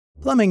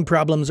Plumbing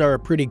problems are a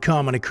pretty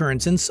common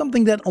occurrence and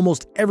something that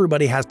almost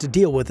everybody has to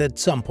deal with at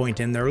some point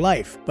in their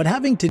life. But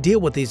having to deal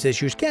with these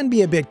issues can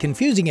be a bit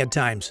confusing at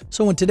times.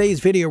 So in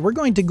today's video, we're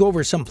going to go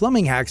over some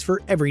plumbing hacks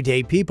for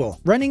everyday people.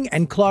 Running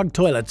and clogged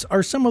toilets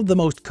are some of the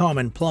most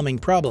common plumbing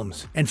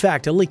problems. In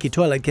fact, a leaky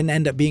toilet can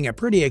end up being a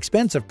pretty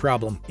expensive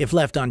problem. If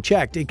left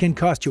unchecked, it can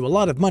cost you a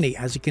lot of money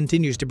as it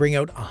continues to bring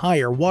out a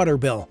higher water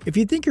bill. If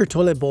you think your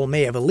toilet bowl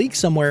may have a leak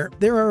somewhere,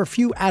 there are a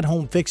few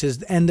at-home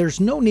fixes and there's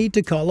no need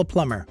to call a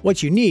plumber.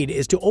 What you need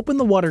is to open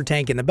the water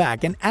tank in the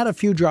back and add a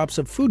few drops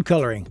of food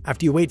coloring.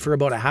 After you wait for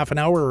about a half an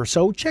hour or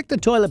so, check the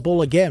toilet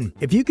bowl again.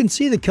 If you can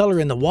see the color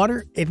in the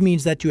water, it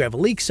means that you have a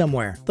leak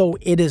somewhere. Though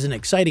it isn't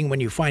exciting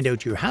when you find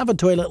out you have a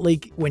toilet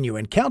leak, when you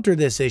encounter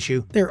this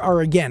issue, there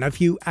are again a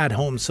few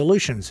at-home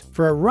solutions.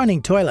 For a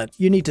running toilet,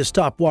 you need to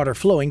stop water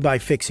flowing by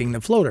fixing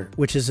the floater,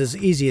 which is as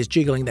easy as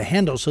jiggling the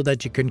handle so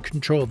that you can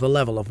control the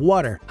level of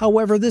water.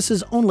 However, this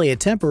is only a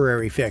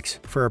temporary fix.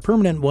 For a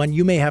permanent one,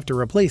 you may have to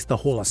replace the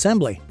whole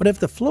assembly. But if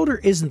the floater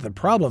isn't the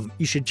problem,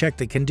 you should check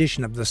the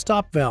condition of the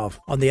stop valve.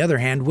 On the other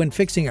hand, when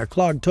fixing a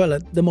clogged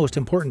toilet, the most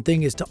important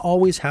thing is to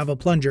always have a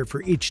plunger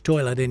for each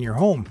toilet in your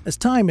home. As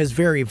time is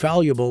very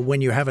valuable when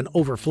you have an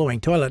overflowing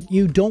toilet,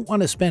 you don't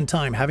want to spend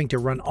time having to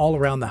run all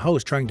around the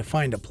house trying to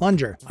find a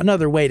plunger.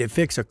 Another way to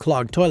fix a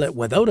clogged toilet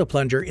without a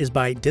plunger is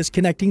by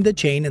disconnecting the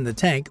chain in the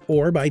tank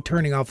or by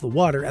turning off the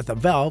water at the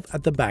valve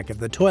at the back of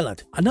the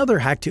toilet. Another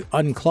hack to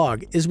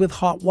unclog is with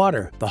hot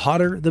water. The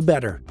hotter, the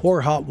better.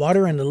 Pour hot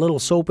water and a little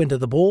soap into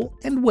the bowl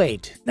and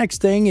wait.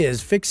 Next thing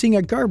is fixing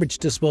a garbage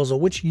disposal,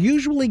 which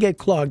usually get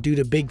clogged due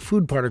to big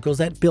food particles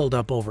that build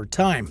up over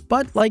time.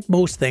 But like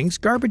most things,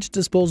 garbage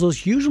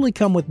disposals usually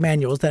come with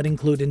manuals that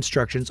include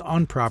instructions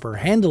on proper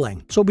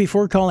handling. So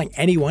before calling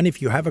anyone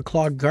if you have a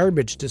clogged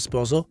garbage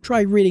disposal,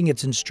 try reading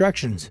its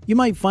instructions. You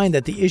might find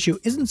that the issue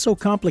isn't so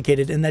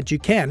complicated and that you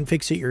can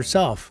fix it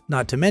yourself.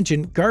 Not to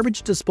mention,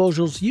 garbage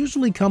disposals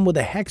usually come with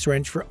a hex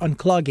wrench for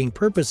unclogging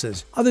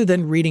purposes. Other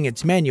than reading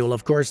its manual,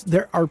 of course,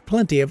 there are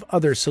plenty of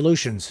other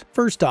solutions.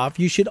 First off,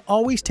 you should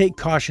always take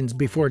cautions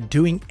before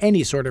doing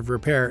any sort of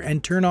repair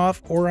and turn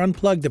off or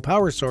unplug the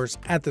power source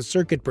at the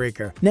circuit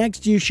breaker.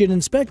 Next, you should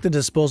inspect the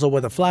disposal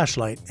with a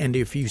flashlight, and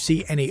if you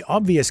see any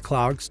obvious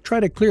clogs, try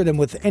to clear them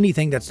with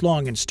anything that's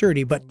long and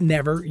sturdy, but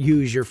never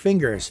use your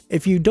fingers.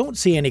 If you don't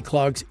see any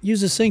clogs,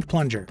 use a sink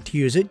plunger. To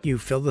use it, you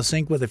fill the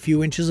sink with a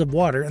few inches of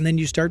water and then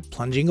you start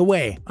plunging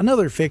away.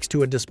 Another fix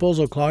to a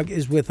disposal clog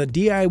is with a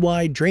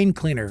DIY drain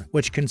cleaner,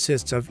 which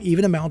consists of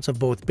even amounts of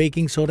both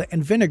baking soda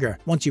and vinegar.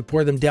 Once you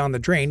pour them down the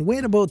drain,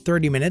 wait about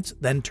 30 minutes,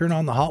 then turn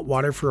on the hot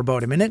water for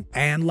about a minute,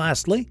 and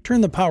lastly,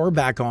 turn the power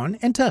back on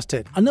and test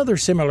it. Another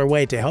similar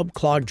way to help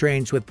clog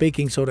drains with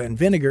baking soda and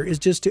vinegar is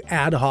just to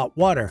add hot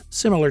water.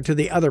 Similar to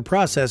the other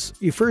process,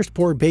 you first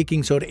pour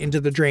baking soda into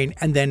the drain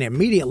and then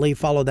immediately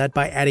follow that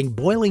by adding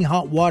boiling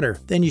hot water.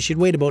 Then you should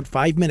wait about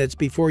 5 minutes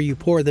before you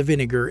pour the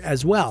vinegar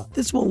as well.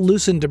 This will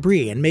loosen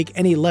debris and make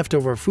any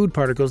leftover food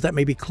particles that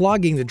may be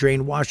clogging the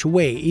drain wash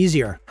away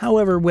easier.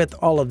 However, with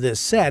all of this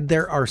said,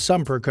 there are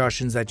some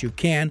precautions that you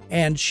can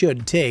and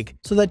should take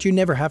so that you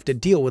never have to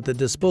deal with the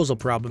disposal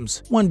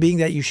problems. One being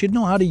that you should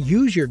know how to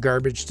use your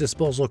garbage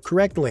disposal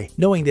correctly.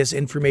 Knowing this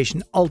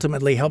information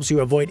ultimately helps you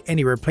avoid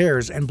any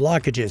repairs and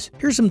blockages.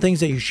 Here's some things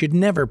that you should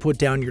never put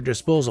down your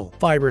disposal.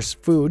 Fibrous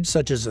foods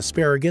such as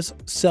asparagus,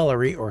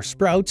 celery or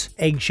sprouts,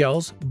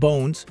 eggshells,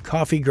 bones,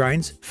 coffee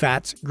grinds,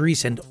 fats,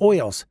 grease and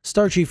oils.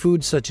 Starchy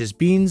foods such as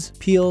beans,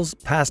 peels,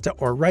 pasta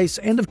or rice,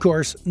 and of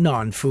course,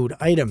 non-food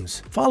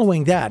items.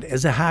 Following that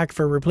is a hack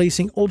for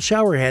replacing old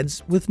shower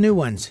heads with new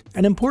ones.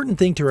 An important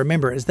thing to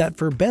remember is that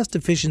for best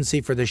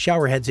efficiency for the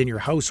shower heads in your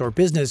house or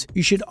business,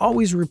 you should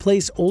always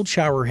replace old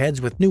shower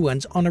heads with new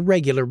ones on a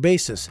regular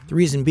basis. The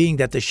reason being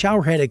that the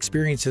shower head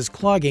experiences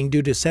clogging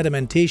due to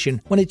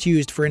sedimentation when it's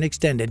used for an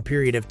extended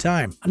period of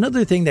time.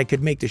 Another thing that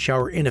could make the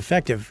shower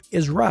ineffective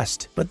is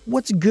rust. But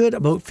what's good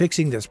about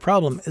fixing this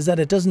problem is that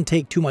it doesn't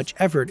take too much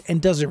effort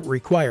and doesn't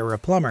require a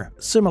plumber.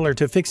 Similar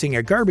to fixing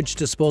a garbage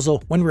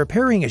disposal, when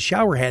repairing a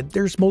shower head,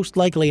 there's most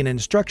likely an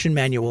instruction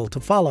manual to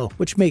follow,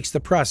 which makes the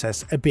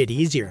process a bit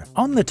easier.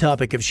 On the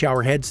topic of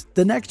shower heads,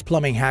 the next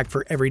plumbing hack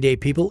for everyday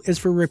people is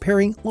for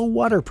repairing low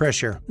water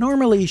pressure.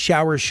 Normally,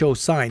 showers show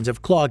signs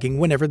of clogging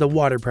whenever the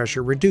water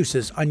pressure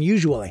reduces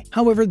unusually.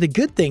 However, the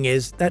good thing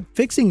is that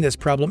fixing this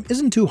problem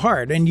isn't too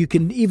hard and you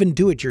can even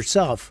do it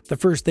yourself. The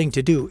first thing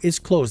to do is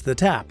close the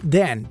tap.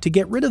 Then, to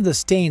get rid of the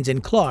stains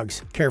and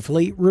clogs,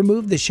 carefully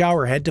remove the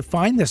shower head to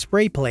find the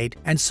spray plate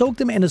and soak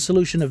them in a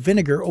solution of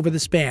vinegar over the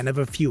span of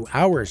a few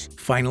hours.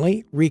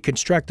 Finally,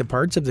 reconstruct the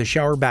parts of the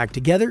shower back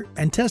together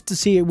and test to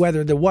see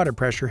whether the water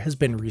pressure has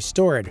been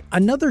restored.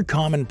 Another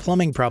common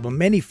plumbing problem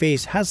many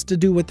face has to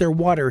do with their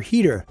water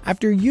heater.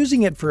 After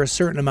using it for a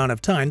certain amount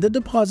of time, the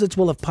deposits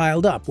will have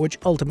piled up, which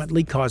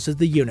ultimately causes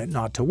the unit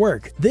not to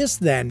work. This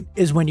then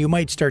is when you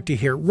might start to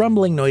hear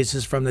rumbling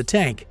noises from the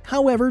tank.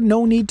 However,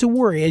 no need to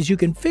worry, as you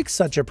can fix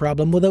such a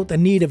problem without the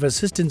need of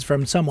assistance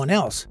from someone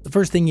else. The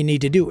first thing you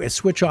need to do is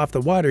switch off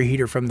the water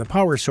heater from the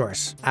power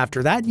source.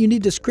 After that, you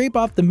need to scrape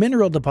off the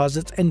mineral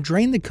deposits and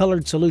drain the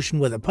colored solution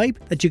with a pipe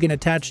that you can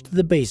attach to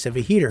the base of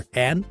a heater.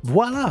 and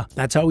voila!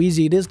 That's how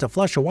easy it is to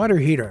flush a water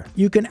heater.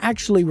 You can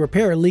actually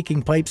repair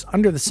leaking pipes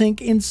under the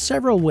sink in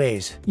several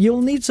ways.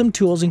 You'll need some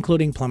tools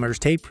including plumber's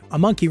tape, a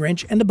monkey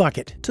wrench, and a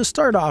bucket. To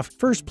start off,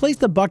 first place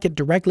the bucket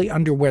directly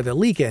under where the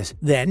leak is.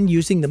 Then,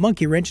 using the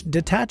monkey wrench,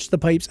 detach the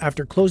pipes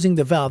after closing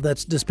the valve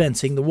that's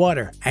dispensing the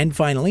water. And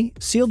finally,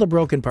 seal the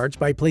broken parts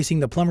by placing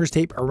the plumber's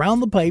tape around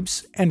the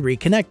pipes and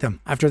reconnect them.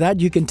 After that,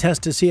 you can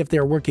test to see if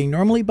they're working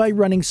normally by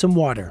running some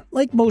water.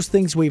 Like most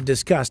things we've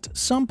discussed,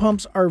 some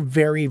pumps are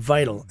very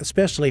vital,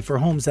 especially for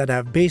homes that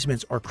have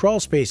basements or crawl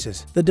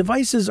spaces. The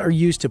devices are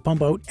used to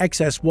pump out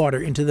excess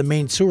water into the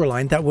main sewer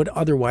line that would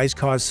otherwise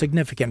cause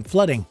significant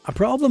flooding. A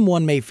problem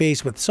one may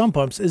face with some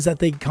pumps is that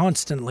they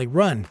constantly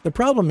run. The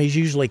problem is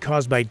usually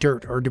caused by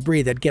dirt or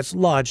debris that gets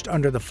lodged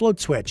under the float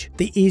switch.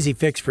 The easy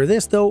fix for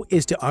this, though,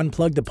 is to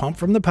unplug the pump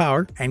from the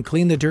power and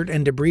clean the dirt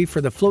and debris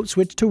for the float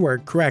switch to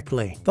work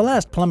correctly. The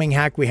last plumbing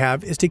hack we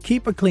have is to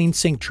keep a clean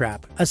sink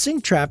trap. A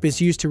sink trap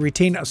is used to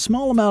retain a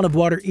small amount of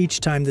water each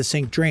time the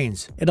sink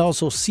drains. It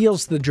also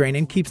seals the drain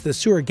and keeps the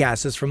sewer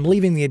gases from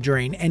leaving the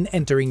drain and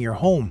entering your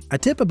home. A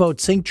tip about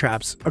sink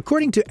traps,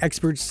 according to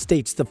experts,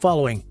 states the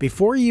following: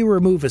 before you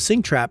remove a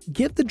sink trap,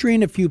 give the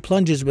drain a few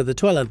plunges with a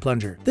toilet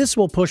plunger. This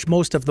will push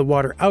most of the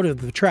water out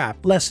of the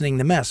trap, lessening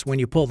the mess when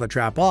you pull the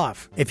trap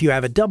off. If you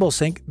have a double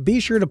sink, be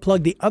sure to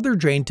plug the other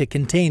drain to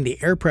contain the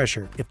air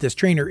pressure. If the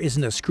strainer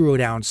isn't a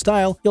screw-down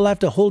style, you'll have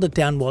to hold it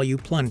down while you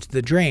plunge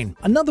the drain.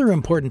 Another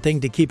important thing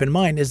to keep in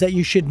mind is that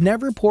you should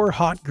never pour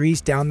hot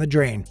grease down the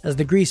drain, as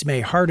the grease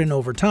may harden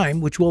over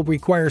time, which will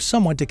require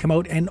someone to come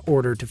out in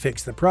order to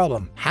fix the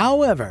problem.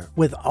 However,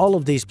 with all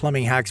of these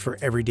plumbing hacks for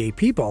everyday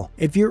people,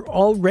 if you're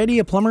already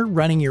a plumber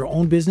running your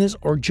own business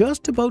or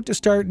just about to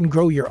start and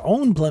grow your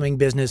own plumbing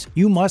business,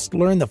 you must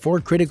learn the 4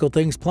 critical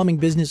things plumbing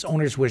business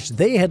owners wish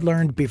they had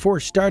learned before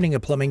starting a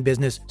plumbing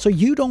business so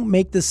you don't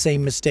make the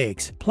same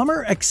mistakes.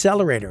 Plumber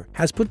Accelerator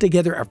has put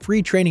together a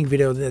free training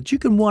video that you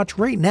can watch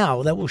right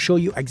now that will show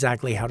you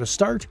exactly how to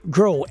start,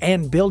 grow,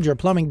 and build your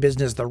plumbing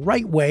business the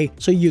right way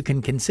so you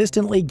can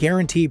consistently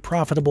guarantee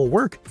profitable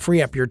work,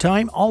 free up your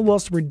time, all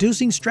whilst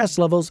reducing stress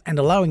levels and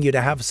allowing you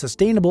to have a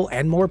sustainable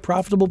and more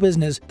profitable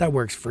business that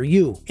works for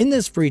you. In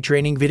this free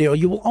training video,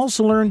 you will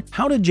also learn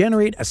how to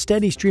generate a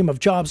steady stream of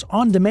jobs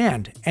on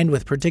demand and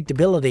with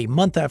predictability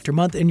month after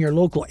month in your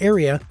local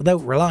area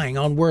without relying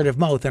on word of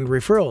mouth and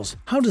referrals,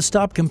 how to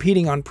stop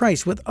competing on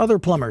price with other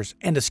plumbers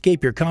and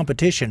escape your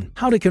competition,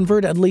 how to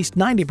convert at least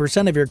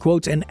 90% of your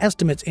quotes and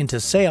estimates into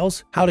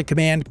sales, how to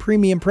command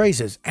premium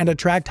prices and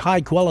attract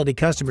high-quality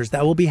customers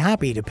that will be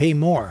happy to pay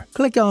more.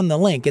 Click on the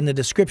link in the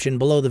description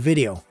below the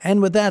video.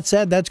 And with that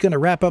said, that's going to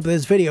wrap up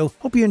this video.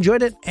 Hope you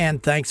enjoyed it,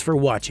 and thanks for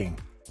watching.